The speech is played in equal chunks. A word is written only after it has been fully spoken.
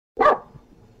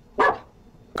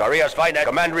Korea's finest.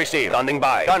 Command received. Standing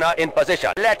by. Gunner in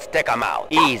position. Let's take him out.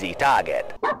 Easy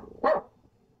target.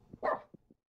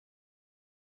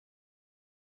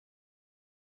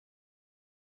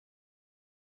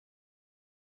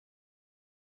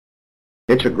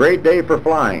 It's a great day for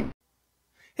flying.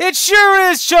 It sure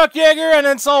is, Chuck Yeager, and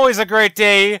it's always a great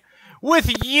day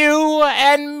with you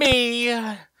and me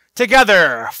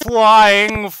together,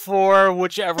 flying for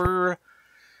whichever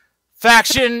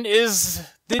faction is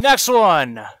the next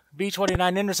one.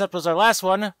 B-29 Intercept was our last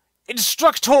one.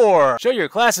 Instructor! Show your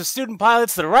class of student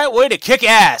pilots the right way to kick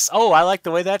ass. Oh, I like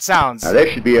the way that sounds. Now,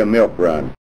 this should be a milk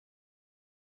run.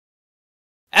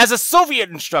 As a Soviet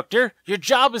instructor, your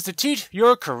job is to teach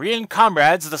your Korean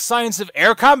comrades the science of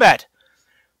air combat.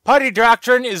 Party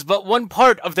doctrine is but one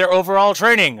part of their overall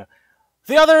training.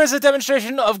 The other is a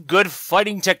demonstration of good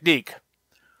fighting technique.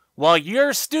 While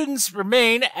your students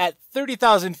remain at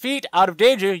 30,000 feet out of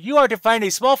danger, you are to find a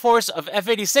small force of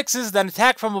F-86s that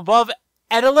attack from above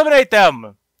and eliminate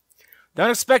them.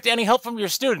 Don't expect any help from your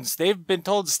students. They've been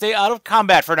told to stay out of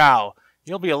combat for now.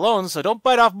 You'll be alone, so don't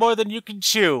bite off more than you can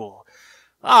chew.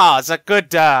 Ah, it's a good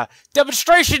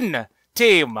demonstration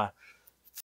team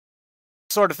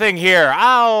sort of thing here.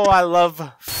 Oh, I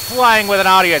love flying with an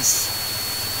audience.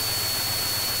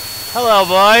 Hello,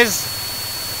 boys.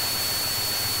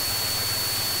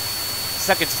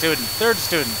 Second student, third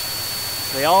student.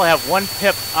 They all have one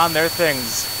pip on their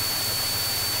things.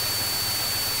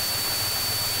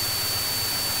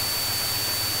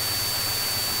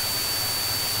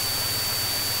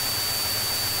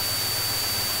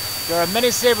 There are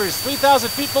many sabers 3,000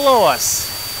 feet below us.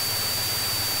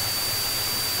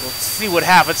 We'll see what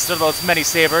happens to those many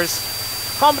sabers.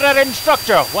 Comrade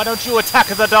Instructor, why don't you attack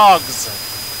the dogs?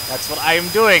 That's what I am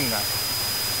doing.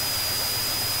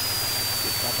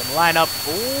 If I can line up.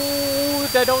 Ooh,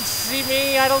 they don't see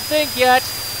me, I don't think yet.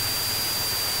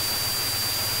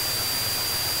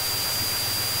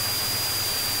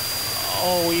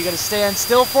 Oh, you gonna stand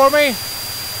still for me?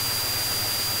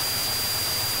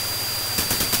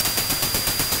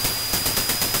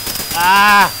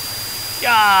 Ah!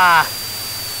 Yeah!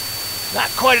 Not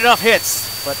quite enough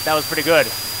hits, but that was pretty good.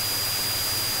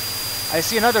 I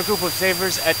see another group of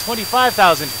sabers at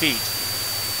 25,000 feet.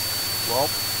 Well,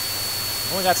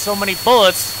 only got so many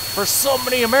bullets for so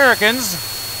many Americans.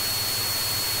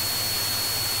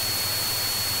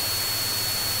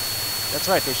 That's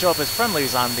right, they show up as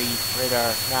friendlies on the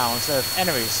radar now instead of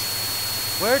enemies.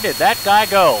 Where did that guy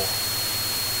go?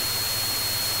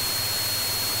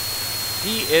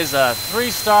 He is a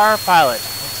 3-star pilot. Let's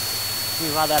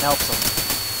see how that helps him.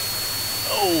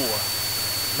 Oh,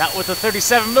 not with the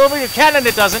 37mm cannon,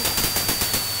 it doesn't.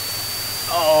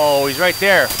 Oh, he's right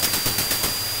there.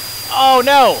 Oh,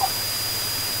 no.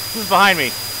 Who's behind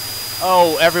me?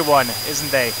 Oh, everyone,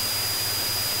 isn't they?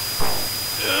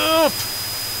 Oop.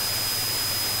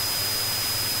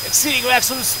 Exceeding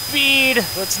maximum speed.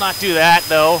 Let's not do that,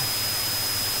 though.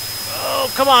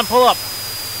 Oh, come on, pull up.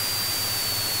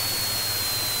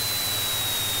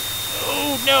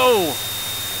 Oh, no!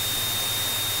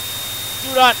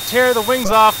 Do not tear the wings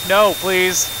off. No,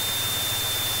 please.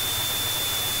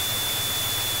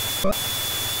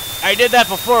 I did that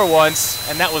before once,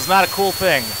 and that was not a cool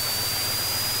thing.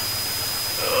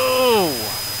 Oh!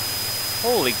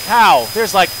 Holy cow.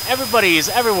 There's like everybody's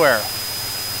everywhere.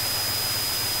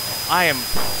 I am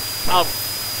out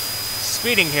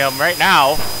speeding him right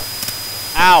now.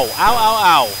 Ow, ow,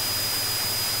 ow, ow.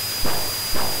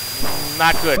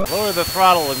 Not good. Lower the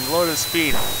throttle and lower the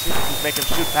speed. See if we can make him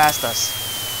shoot past us.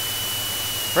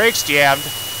 Brakes jammed.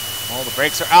 Well, the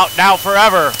brakes are out now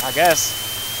forever, I guess.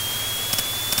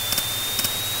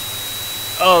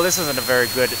 Oh, this isn't a very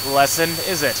good lesson,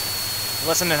 is it?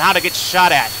 Lesson in how to get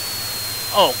shot at.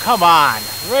 Oh, come on.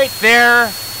 Right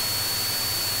there.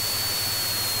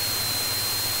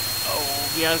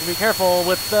 Oh, you gotta be careful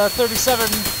with the 37.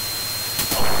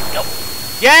 Oh, nope.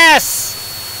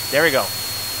 Yes! There we go.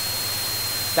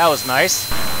 That was nice.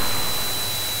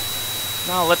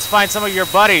 Now let's find some of your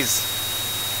buddies.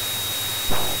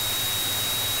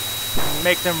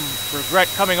 Make them regret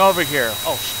coming over here.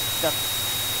 Oh,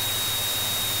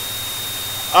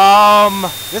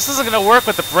 this isn't gonna work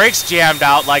with the brakes jammed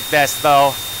out like this,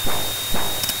 though.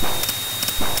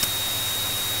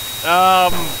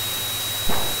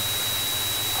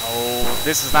 Oh,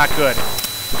 this is not good.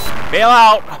 Bail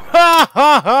out! Ha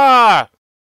ha ha!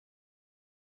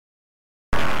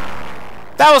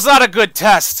 That was not a good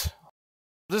test.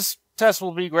 This test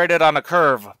will be graded on a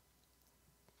curve.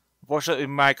 Unfortunately,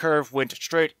 my curve went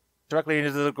straight directly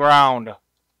into the ground.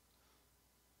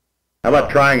 How about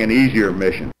trying an easier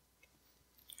mission?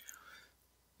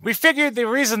 We figured the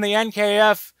reason the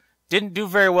NKF didn't do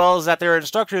very well is that their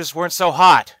instructors weren't so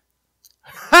hot.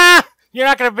 Ha! You're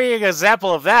not going to be an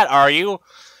example of that, are you?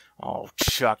 Oh,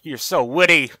 Chuck, you're so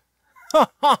witty.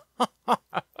 Oh,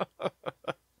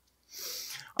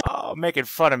 making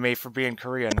fun of me for being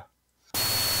Korean.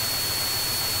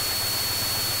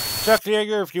 Chuck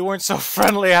Yeager, if you weren't so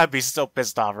friendly, I'd be so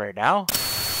pissed off right now.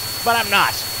 But I'm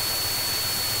not.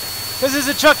 This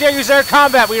isn't Chuck Yeager's Air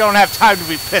Combat. We don't have time to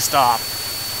be pissed off.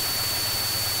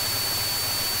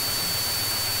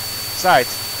 Besides,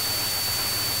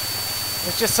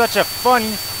 it's just such a fun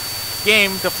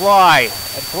game to fly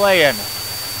and play in.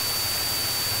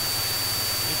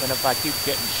 Even if I keep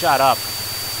getting shot up.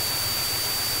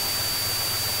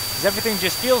 Because everything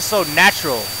just feels so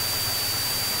natural.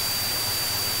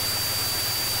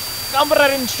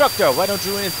 Comrade Instructor, why don't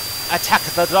you attack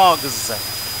the dogs?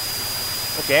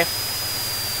 Okay.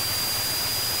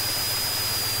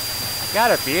 I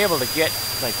gotta be able to get,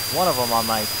 like, one of them on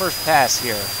my first pass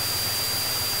here.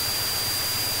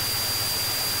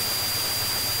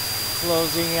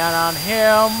 Closing in on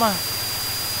him.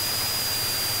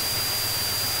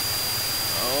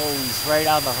 Oh, he's right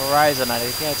on the horizon. I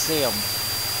can't see him.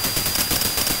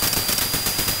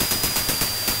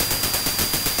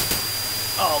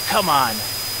 Oh, come on.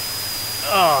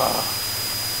 Oh.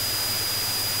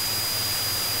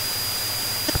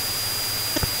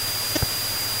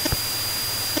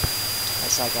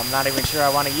 It's like I'm not even sure I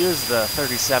want to use the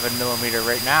 37mm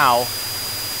right now.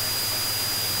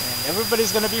 And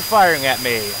everybody's going to be firing at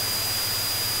me.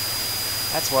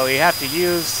 That's why we have to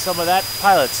use some of that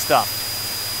pilot stuff.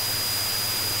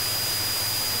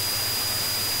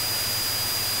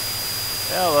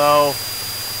 Hello.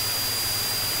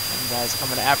 Some guy's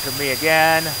coming after me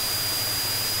again.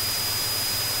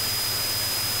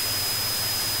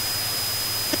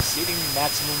 Exceeding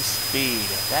maximum speed.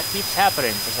 That keeps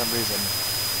happening for some reason.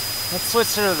 Let's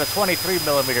switch to the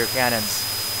 23mm cannons.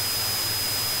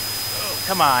 Oh,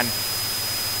 come on.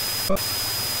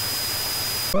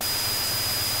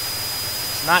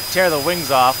 Let's not tear the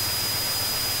wings off.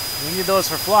 We need those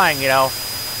for flying, you know.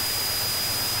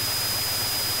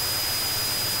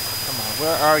 Come on,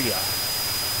 where are you?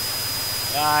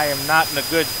 I am not in a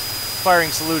good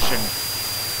firing solution.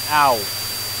 Ow.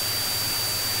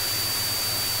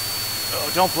 Oh,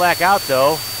 don't black out,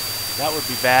 though. That would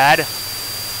be bad.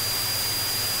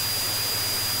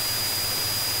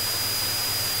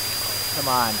 Come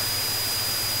on.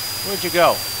 Where'd you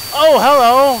go? Oh,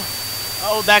 hello!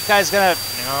 Oh, that guy's gonna...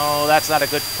 No, that's not a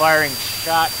good firing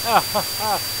shot.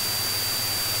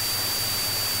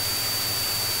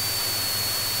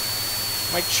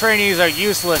 My trainees are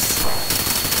useless.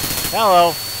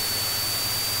 Hello.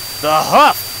 The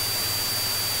Huff!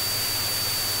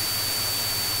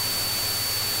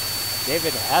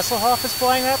 David Hasselhoff is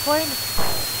flying that plane?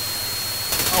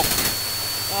 Oh.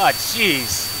 Oh,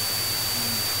 jeez.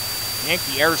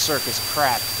 Yankee Air Circus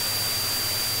crap.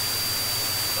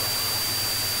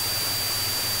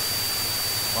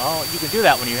 Well, you can do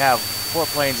that when you have 4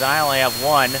 planes and I only have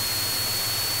 1.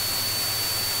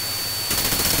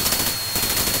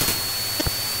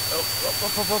 Oh.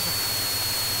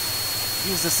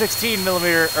 Use the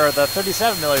 16mm or the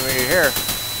 37mm here.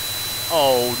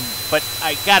 Oh, but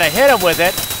I gotta hit him with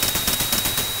it.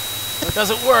 It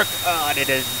doesn't work. Oh, I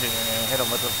didn't hit him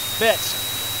with a bit.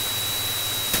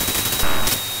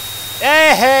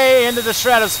 Hey, into the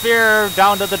stratosphere,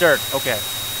 down to the dirt. Okay.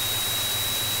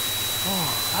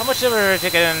 Oh, how much have we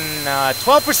taken?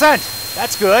 12%.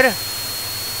 That's good.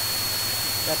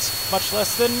 That's much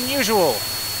less than usual.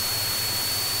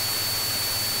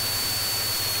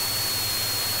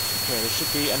 Okay, there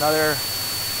should be another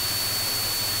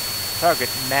target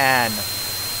man.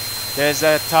 There's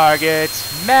a target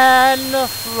man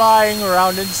flying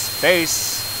around in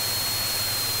space.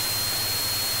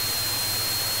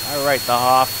 Alright, the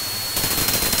Hoff.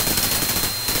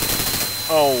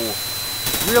 Oh,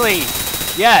 really?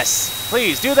 Yes,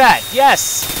 please do that.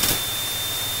 Yes.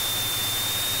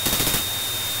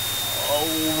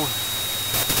 Oh,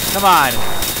 come on.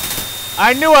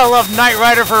 I knew I loved Knight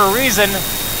Rider for a reason.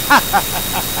 Well,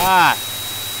 that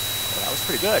was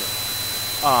pretty good.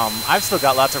 I've still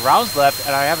got lots of rounds left,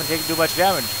 and I haven't taken too much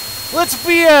damage. Let's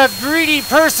be a greedy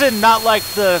person, not like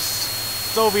the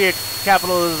Soviet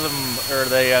capitalism, or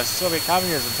the Soviet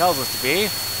communism tells us to be.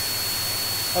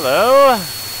 Hello?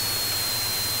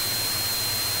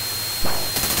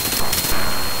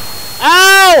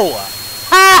 Ow!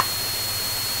 Ha!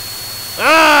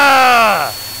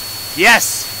 Ah!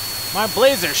 Yes! My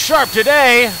blades are sharp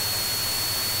today!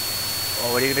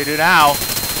 Well, what are you gonna do now?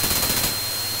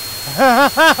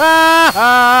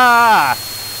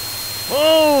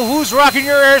 Oh, who's rocking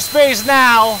your airspace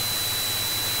now?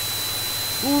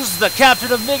 Who's the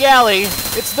captain of MiG Alley?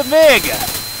 It's the MiG!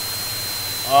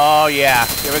 Oh, yeah.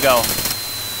 Here we go.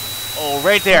 Oh,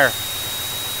 right there.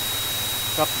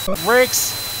 Drop the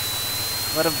brakes.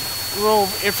 Let him roll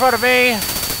in front of me.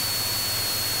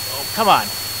 Oh, come on.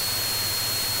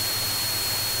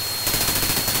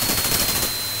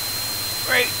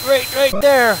 Right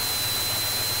there.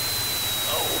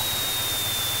 Oh.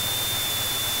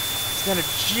 He's gonna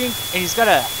jink, and he's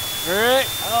gonna...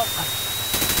 Oh.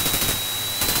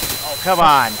 Oh, come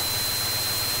on.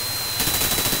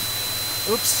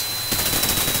 Oops.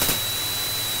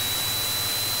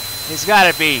 He's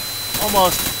gotta be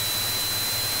almost.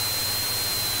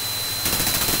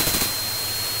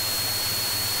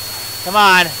 Come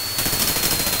on.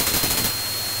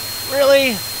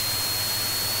 Really?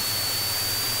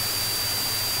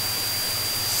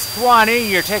 Squanny,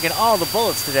 you're taking all the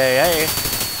bullets today, eh?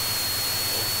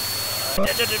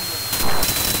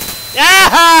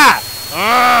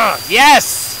 Ah!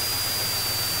 Yes!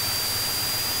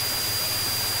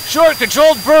 Short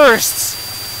controlled bursts!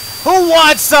 Who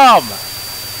wants some?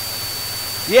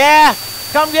 Yeah?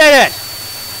 Come get it!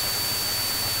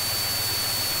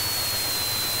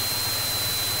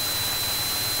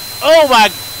 Oh my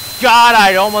god,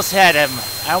 I almost had him.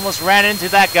 I almost ran into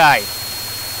that guy.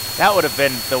 That would have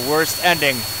been the worst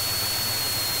ending.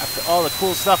 After all the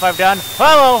cool stuff I've done.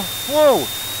 Hello! Whoa!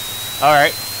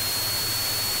 Alright.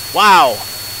 Wow.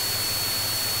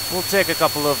 We'll take a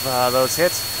couple of those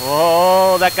hits.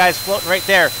 Oh, that guy's floating right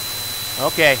there.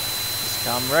 Okay. Just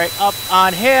come right up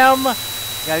on him.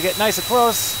 Gotta get nice and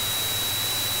close.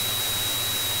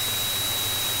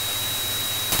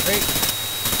 Right.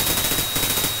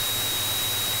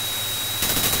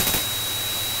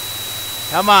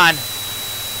 Come on.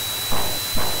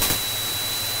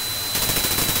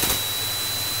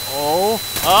 Oh.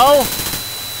 Oh.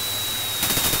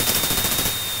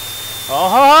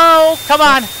 Oh, come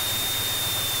on.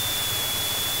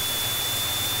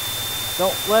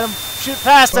 Don't let him shoot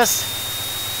past us.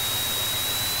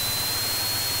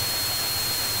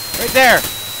 Right there.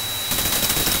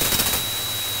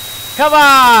 Come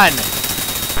on.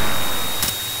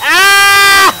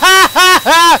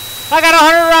 Ah! I got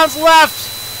 100 rounds left.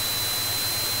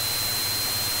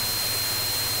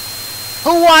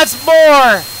 Who wants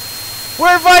more?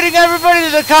 We're inviting everybody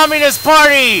to the Communist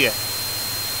Party.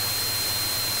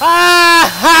 Ah!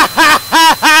 Ha! Ha! Ha!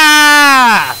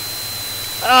 Ha!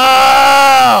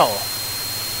 Oh!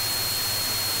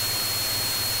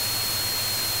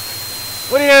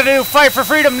 What are you gonna do? Fight for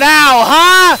freedom now,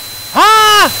 huh?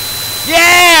 Huh?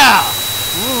 Yeah!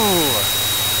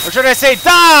 Ooh. Or should I say,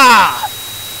 da!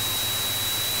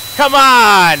 Come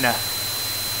on!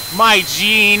 My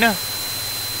Gene.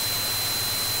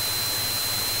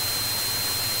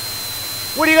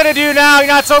 What are you gonna do now? You're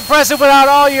not so impressive without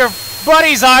all your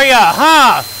buddies, are ya?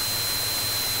 Huh?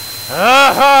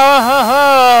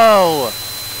 Oh,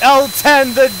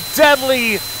 L-10, the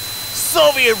deadly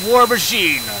Soviet war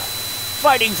machine,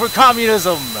 fighting for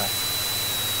communism.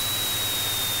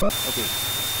 Okay.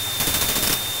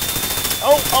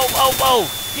 Oh,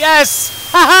 yes!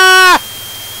 Ha-ha!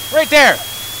 Right there.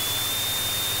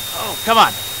 Oh, come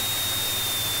on.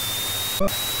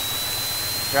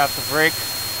 Drop the brake.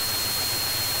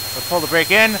 Or pull the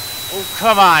brake in. Oh,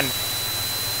 come on.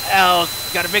 Oh,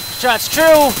 gotta make the shots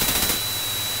true.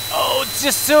 Oh, it's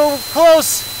just so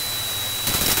close.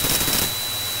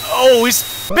 Oh, he's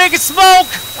making smoke.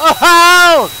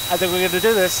 Oh, I think we're gonna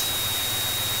do this.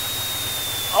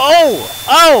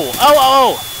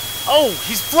 Oh,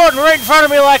 he's floating right in front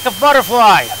of me like a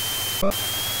butterfly.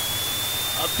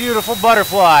 A beautiful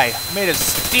butterfly made of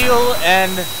steel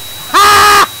and...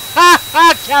 Ha! Ha!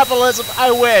 Ha! Capitalism,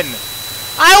 I win.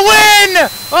 I win!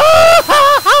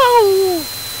 Oh!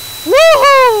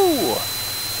 Woohoo!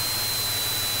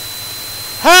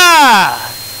 Ha!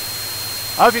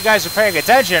 I hope you guys are paying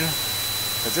attention,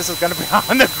 because this is going to be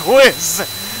on the quiz.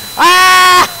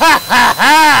 Ah! Ha! Ha!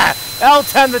 Ha!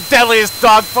 L-10, the deadliest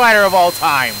dogfighter of all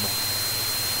time.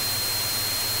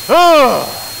 Oh!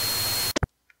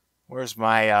 Where's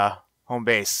my home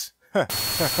base?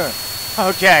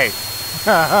 Okay.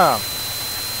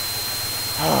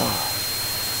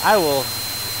 I will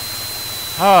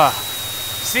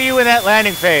see you in that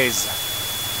landing phase.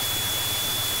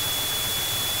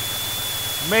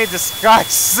 Made the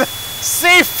skies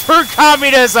safe for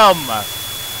communism.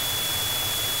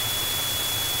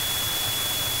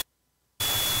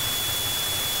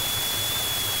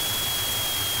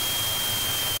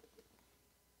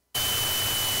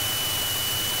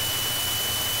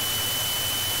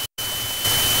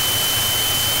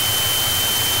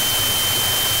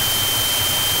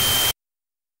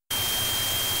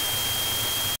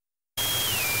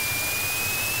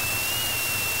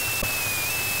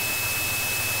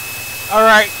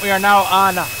 Alright, we are now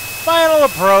on final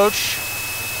approach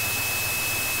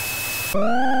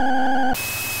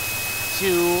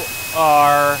to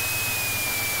our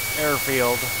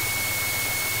airfield.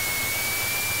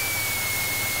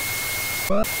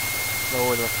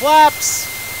 Lower the flaps.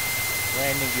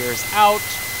 Landing gears out.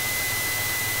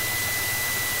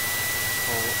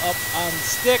 Pull up on the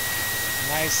stick.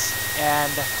 Nice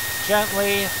and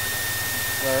gently.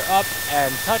 Flare up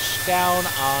and touch down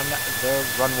on the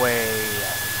runway.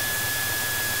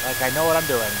 Like I know what I'm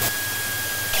doing.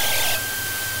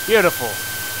 Beautiful.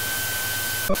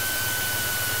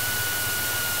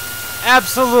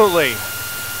 Absolutely.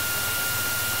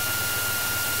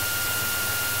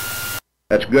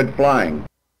 That's good flying.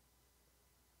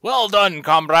 Well done,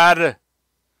 comrade.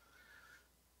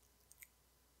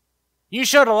 You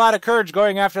showed a lot of courage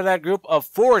going after that group of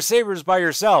 4 sabers by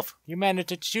yourself. You managed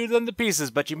to chew them to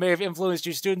pieces, but you may have influenced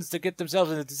your students to get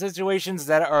themselves into situations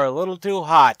that are a little too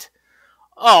hot.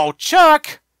 Oh,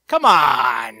 Chuck! Come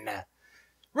on!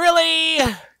 Really?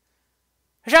 I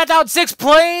shot down 6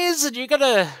 planes, and you're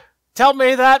gonna tell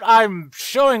me that I'm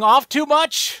showing off too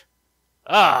much?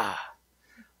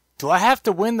 Do I have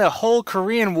to win the whole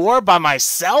Korean War by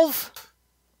myself?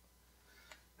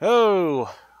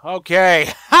 Oh,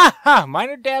 okay. Ha ha!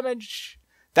 Minor damage.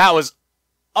 That was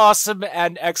awesome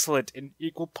and excellent in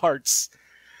equal parts.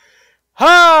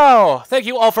 Oh! Thank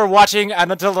you all for watching,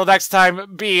 and until the next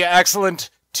time, be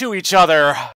excellent to each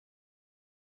other.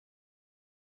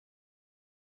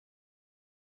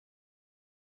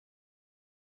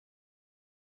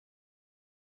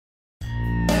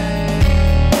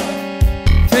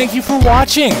 Thank you for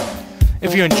watching.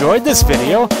 If you enjoyed this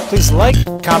video, please like,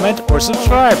 comment, or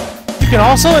subscribe. You can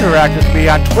also interact with me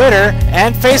on Twitter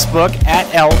and Facebook at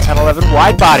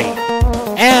L1011Widebody.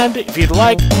 And if you'd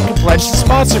like, you can pledge to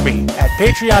sponsor me at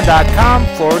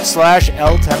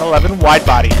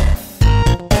patreon.com/L1011Widebody.